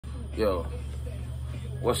Yo,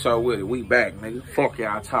 what's up with it? We back, nigga. Fuck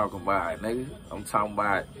y'all talking about, nigga. I'm talking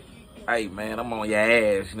about, hey, man, I'm on your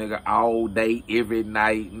ass, nigga, all day, every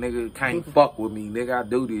night. Nigga, can't fuck with me, nigga. I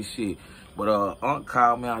do this shit. But, Unc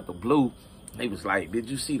called me out the blue. He was like, did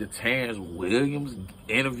you see the Terrence Williams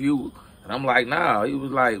interview? And I'm like, nah. He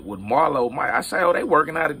was like, with Marlo, Mike. I say, oh, they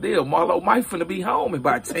working out a deal. Marlo Mike finna be home in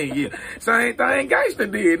about 10 years. Same thing Gangster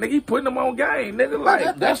did, nigga. He putting them on game, nigga.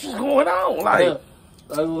 Like, that's what's going on. Like,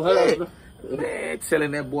 man,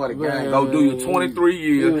 telling that boy to go do your 23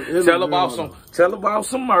 years. Tell about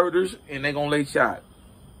some murders, and they gonna lay shot.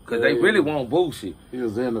 Cause they really want bullshit. He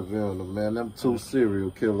was interviewing them, man. Them two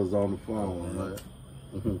serial killers on the phone,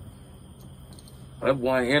 man. That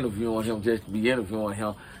boy ain't interviewing him just to be interviewing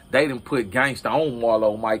him. They done put Gangster on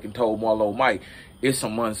Marlo Mike and told Marlo Mike, it's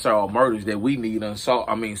some unsolved murders that we need solved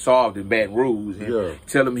in Baton Rouge. And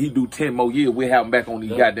tell him he do 10 more years, we'll have him back on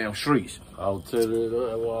these goddamn streets. I'll tell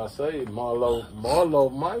you what I say.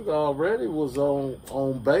 Marlo Mike already was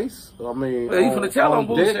on base. I mean, he finna tell him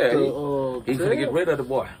Boosie. He finna get rid of the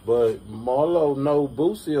boy. But Marlo know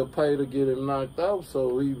Boosie will pay to get him knocked out,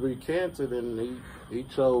 so he recanted and he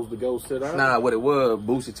chose to go sit down. Nah, what it was,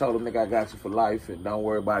 Boosie told him, nigga, I got you for life, and don't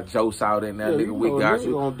worry about Jokes out in there, nigga, we got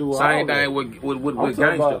you. Same thing with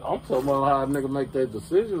Gangster. I'm talking about how a nigga make that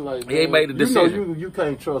decision. Like, he ain't made the decision. You know you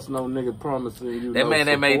can't trust no nigga promising you that man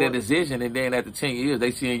that made that decision, and then after 10 years,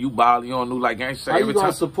 they seeing you ball, you don't look like Gangster. How you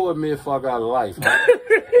gonna support me if I got a life?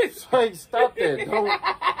 Like, stop that. Don't,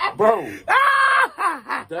 bro.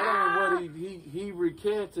 That ain't what he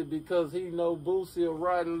recanted because he know Boosie a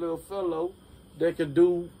riding little fellow that could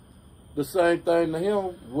do the same thing to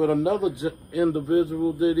him with another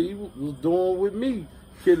individual that he was doing with me,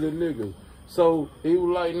 killing niggas. So he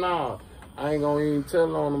was like, nah, I ain't gonna even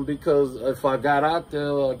tell on him because if I got out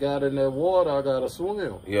there, I got in that water, I gotta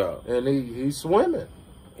swim. Yeah. And he's swimming.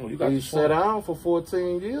 He sat down for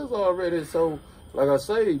 14 years already. So, like I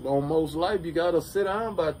say, on most life, you gotta sit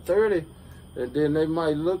down by 30. And then they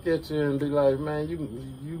might look at you and be like, man,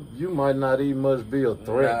 you might not even much be a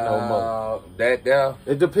threat no more.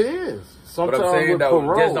 It depends. Sometimes but I'm saying, though,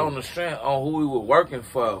 parole, just on the strength on who he was working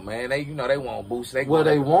for, man. They want Boosie.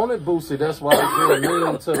 They wanted Boosie. That's why they did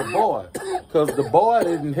mean to the boy. Because the boy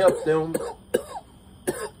didn't help them.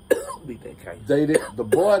 The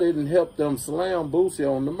boy didn't help them slam Boosie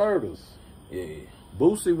on the murders. Yeah.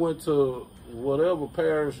 Boosie went to whatever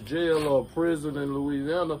parish jail or prison in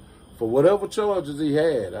Louisiana for whatever charges he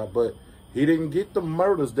had, but he didn't get the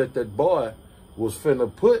murders that boy was finna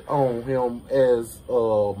put on him as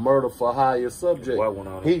murder for hire subject.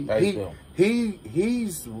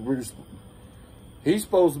 He's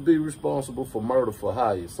supposed to be responsible for murder for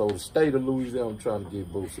hire. So the state of Louisiana trying to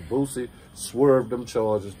get Boosie. Boosie swerved them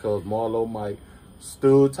charges because Marlo Mike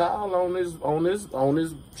stood tall on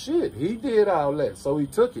his shit. He did all that, so he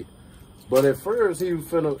took it. But at first, he was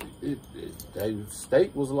finna, the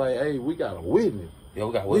state was like, hey, we got a witness. Yeah,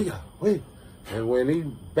 we got a witness. And when he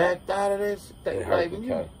backed out of that shit, they like,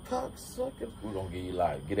 you cocksucker. We're going to give you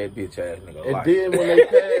life. Get that bitch ass nigga and life. Then when they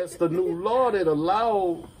passed the new law that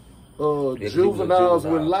allowed juveniles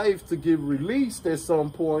with life to get released at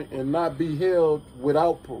some point and not be held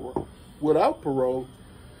without parole,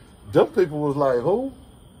 them people was like, who?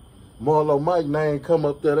 Marlo Mike name come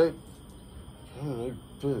up there, they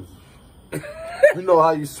you know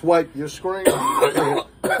how you swipe your screen?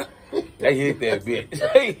 They hit that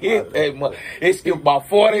bitch. They hit that much. It skipped about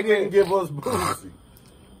 40 minutes. They didn't give us Boosie.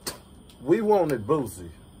 We wanted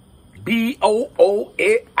Boosie.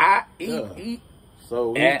 Boosie. Yeah.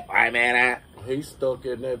 So he stuck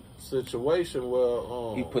in that situation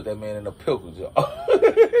where he put that man in a pickle jar.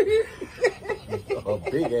 A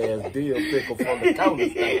big ass deal pickle from the counter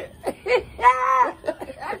stand.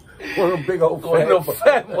 One of them big old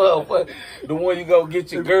fat motherfucker. The one you go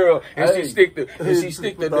get your girl and she stick the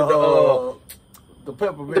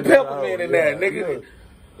peppermint in there, nigga.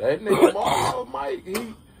 That nigga Marlo Mike,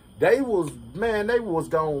 they was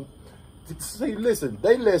gone. See, listen,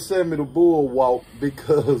 they let Sammy the Bull walk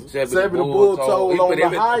because Sammy the Bull told on the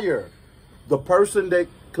hire. The person that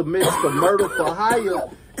commits the murder for hire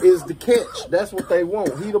is the catch. That's what they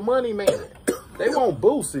want. He the money man. They want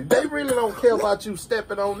Boosie. They really don't care about you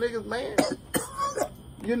stepping on niggas, man.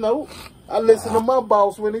 You know, I listen to my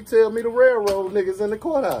boss when he tell me to railroad niggas in the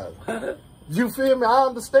courthouse. You feel me? I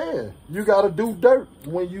understand. You got to do dirt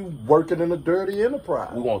when you working in a dirty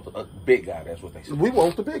enterprise. We want the big guy. That's what they say. We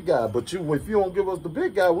want the big guy. But if you don't give us the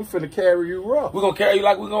big guy, we finna carry you rough. We're going to carry you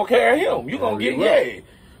like we're going to carry him. You going to get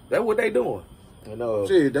That's what they doing. And,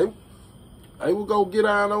 shit, they will go get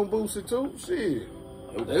iron on Boosie too. Shit.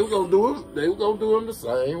 They were gonna do him. They were gonna do him the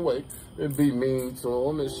same way and be mean to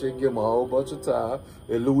him and shit. Give him a whole bunch of time.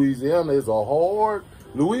 And Louisiana is a hard.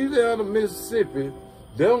 Louisiana, Mississippi,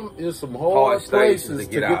 them is some hard places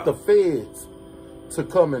to get the feds to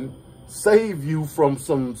come and save you from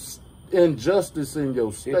some injustice in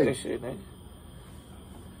your state. That shit, man.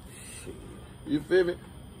 Shit. You feel me?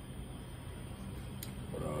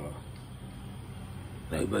 But,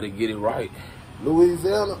 they better get it right.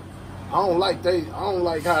 Louisiana, I don't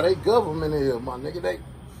like how they government is, my nigga.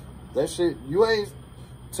 That shit, you ain't.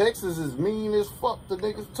 Texas is mean as fuck to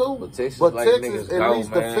niggas too. But Texas, at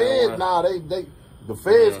least the feds, the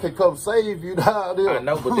feds can come save you down there. I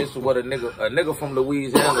know, but this is what a nigga from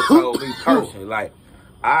Louisiana told me personally. Like,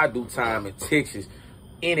 I do time in Texas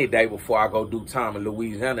any day before I go do time in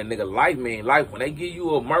Louisiana. Nigga, life mean life. When they give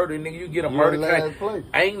you a murder, nigga, you get a murder case.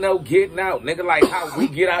 Ain't no getting out. Nigga, like how we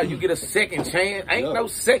get out, you get a second chance. Ain't no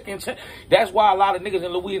second chance. That's why a lot of niggas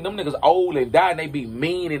in Louisiana, them niggas old and die, and they be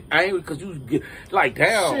mean and angry because you get, like,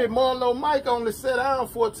 damn. Shit, Marlo Mike only sat down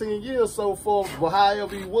 14 years so far, but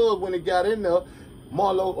however he was when he got in there,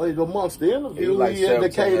 Marlo, amongst the interview, he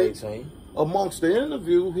indicated, amongst the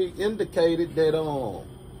interview, he indicated that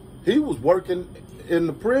he was working in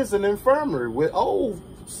the prison infirmary with old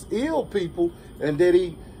ill people, and that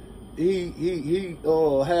he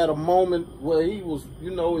had a moment where he was,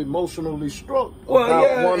 you know, emotionally struck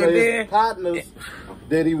about one of his partners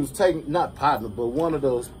that he was taking, not partner, but one of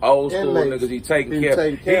those old school niggas he taking care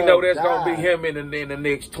of. He know that's gonna be him in the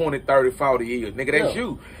next 20, 30, 40 years. Nigga, that's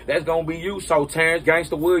you. That's gonna be you. So Terrence,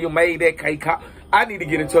 Gangster William made that cake. I need to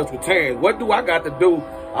get in touch with Terrence. What do I got to do?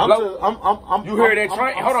 You hear that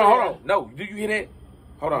train? Hold on. No, do you hear that?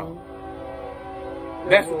 Hold on.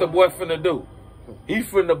 That's what the boy finna do. He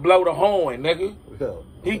finna blow the horn, nigga.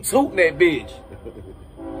 He tooting that bitch.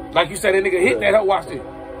 Like you said, that nigga hit that hoe. Watch this.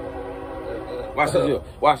 Watch this here.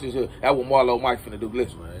 Watch this here. That's what Marlo Mike finna do.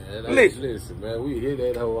 Listen. Listen, man. We hear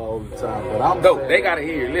that hoe all the time. But they gotta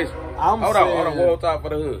hear it. Listen. Hold on. One more time for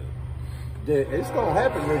the hood. It's gonna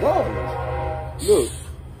happen regardless. Look.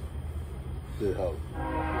 Good hoe.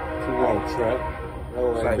 Too long, trap.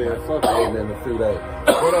 Oh, ain't been fucking in a few days.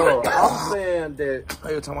 But I'm saying that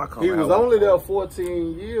he was only there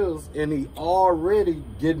 14 years, and he already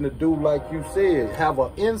getting to do, like you said, have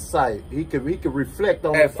an insight. He can reflect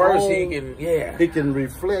on at first own. He can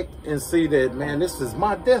reflect and see that, man, this is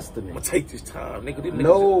my destiny. I'm gonna take this time, nigga. This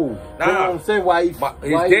no, nah. You know what I'm saying?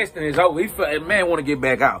 His destiny is over. That man want to get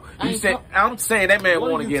back out. I'm saying that man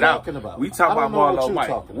want to get out. We talking about Marlo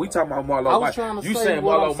Mike. We talking about Marlo Mike. You saying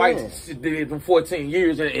Marlo Mike did them 14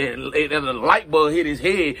 years and a light bulb hit his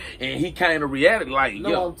head and he came to reality like,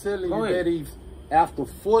 no, I'm telling you that he's after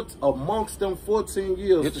amongst them 14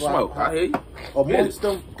 years. Get the smoke. I hear you. Amongst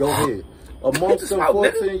them, go ahead. Amongst them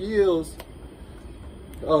 14 years,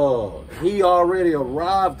 he already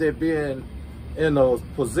arrived at being in a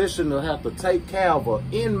position to have to take care of an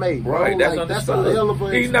inmate, bro. Right, that's a hell of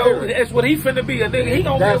an He knows that's what he finna be. A nigga, he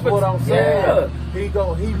gonna that's what I'm saying. Yeah. He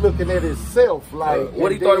looking at himself like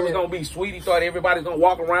what he thought it was gonna be sweet. He thought everybody's gonna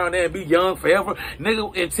walk around there and be young forever.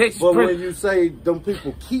 Nigga in Texas. But when you say them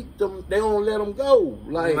people keep them, they don't let them go.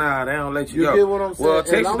 Like, nah, they don't let you go. You get what I'm saying? Well,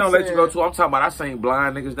 Texas don't let you go too. I'm talking about I seen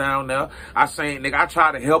blind niggas down there. I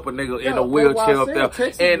tried to help a nigga in a wheelchair up there.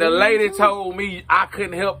 Texas, and the lady told me I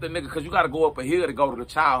couldn't help the nigga because you gotta go up a hill to go to the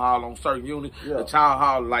child hall on certain units. The child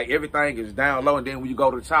hall, like everything is down low, and then when you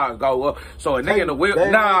go to the child, go up. So a nigga in the wheel,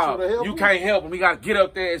 you can't help him. You gotta get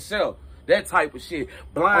up there itself. That type of shit.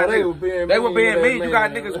 Blind niggas. They were being mean. You got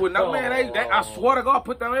niggas with no man. I swear to God,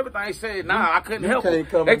 put down everything. They said, nah, I couldn't help him.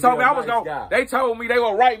 They told me I was gonna. They told me they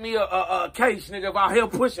would write me a case, nigga, if I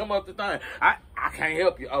help push him up the thing. I can't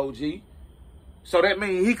help you, OG. So that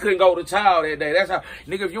means he couldn't go to child that day. That's how,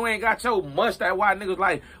 nigga, if you ain't got your mustache, why niggas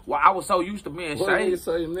like, well, I was so used to being shaved. They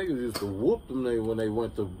say niggas used to whoop them when they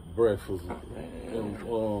went to breakfast.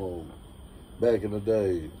 Back in the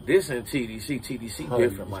day. This and TDC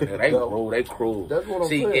different, man. They cruel. That's what I'm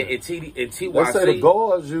saying. And TYC. They say the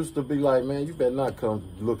guards used to be like, man, you better not come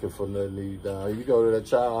looking for nothing to eat down. You go to that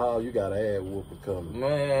child hall, you got a ass whooping coming.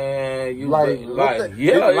 Man, you a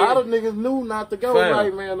lot of niggas knew not to go.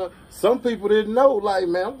 Like, man, some people didn't know. Like,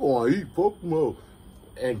 man, I'm going to eat, fuck them up.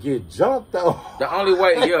 and get jumped on. The only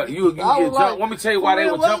way, yeah, you get jumped. Let me tell you why they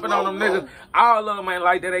were jumping on them niggas. All of them ain't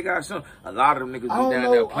like that. They got some. A lot of them niggas be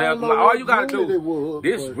down there playing. All you gotta do,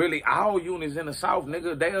 this really all units in the South,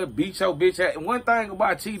 nigga. They'll beat your bitch ass. And one thing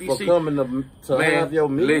about TDC, for coming to man, have your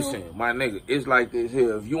meal. Listen, my nigga, it's like this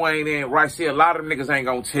here. If you ain't in right here, a lot of them niggas ain't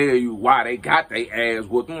gonna tell you why they got their ass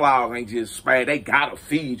whooped. Them laws ain't just spad. They gotta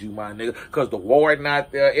feed you, my nigga, cause the warden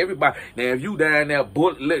out there, everybody. Now if you down there,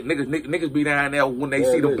 niggas be down there when they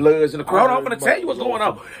see the bloods in the crowd. I'm gonna tell you what's going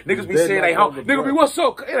on. Niggas be saying they hungry. Niggas be what's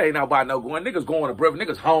up? It ain't nobody no going. Niggas going to brother.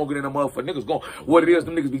 Niggas hungry in the motherfucker. Niggas going. What it is?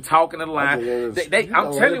 Them niggas be talking in the line.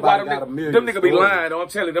 I'm telling you why them niggas be lying. Though. I'm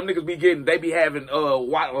telling you, them niggas be getting. They be having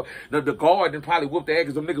the guard and probably whooped their ass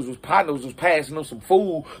because them niggas was partners was passing them some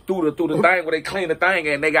food through the thing where they clean the thing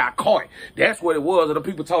and they got caught. That's what it was. And the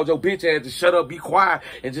people told your bitch ass to shut up, be quiet,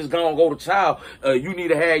 and just go to child. You need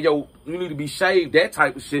to have you need to be shaved, that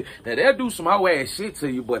type of shit. Now they'll do some whole ass shit to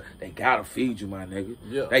you, but they gotta feed you, my nigga.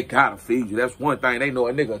 Yeah. They gotta feed you. That's one thing. They know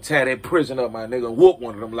a nigga tear that prison up, my nigga, and whoop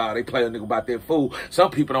one of them loud. They play a nigga about that food. Some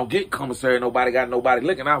people don't get commissary. Nobody got nobody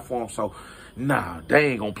looking out for them. So, nah,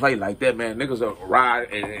 they ain't gonna play like that, man. Niggas will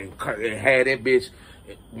ride and have that bitch.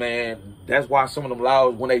 Man, that's why some of them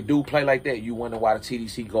laws, when they do play like that, you wonder why the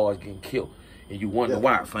TDC guards getting killed. And you wonder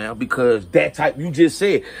why, fam, because that type, you just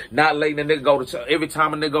said, not letting a nigga go to, every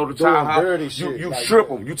time a nigga go to child house, you like strip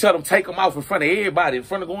them. You tell them, take them off in front of everybody, in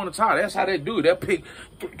front of going to child. That's how they do it. They'll pick,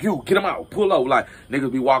 you, get them out, pull over. Like,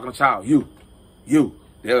 niggas be walking to child, you.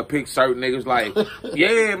 They'll pick certain niggas like,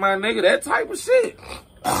 yeah, my nigga, that type of shit.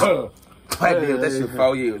 That shit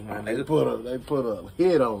 4 years, my nigga. They put a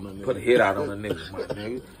hit on the nigga. Put a hit out on the niggas, my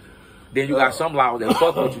nigga. Then you got some laws that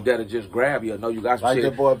fuck with you that'll just grab you. I know you got some like shit.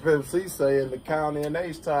 Like that boy Pimp C say in the county in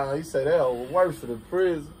H-Town, he said that was worse than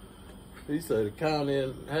prison. He said the county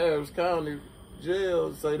in Harris County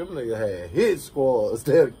jail, say them niggas had hit squads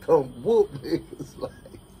that come whoop niggas like,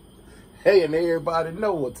 hey, and everybody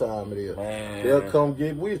know what time it is. Man, they'll come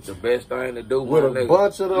get with you. The best thing to do with a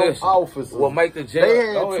bunch of them officers. Well, make the jail. They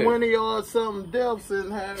had 20 or something deaths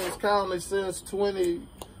in Harris County since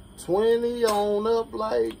 2020 on up,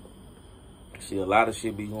 like. See, a lot of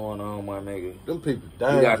shit be going on, my nigga. Them people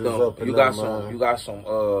dangerous you got some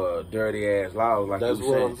dirty ass laws like that's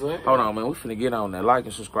what I'm saying. Hold on, man. We finna get on there. Like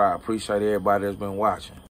and subscribe. Appreciate everybody that's been watching.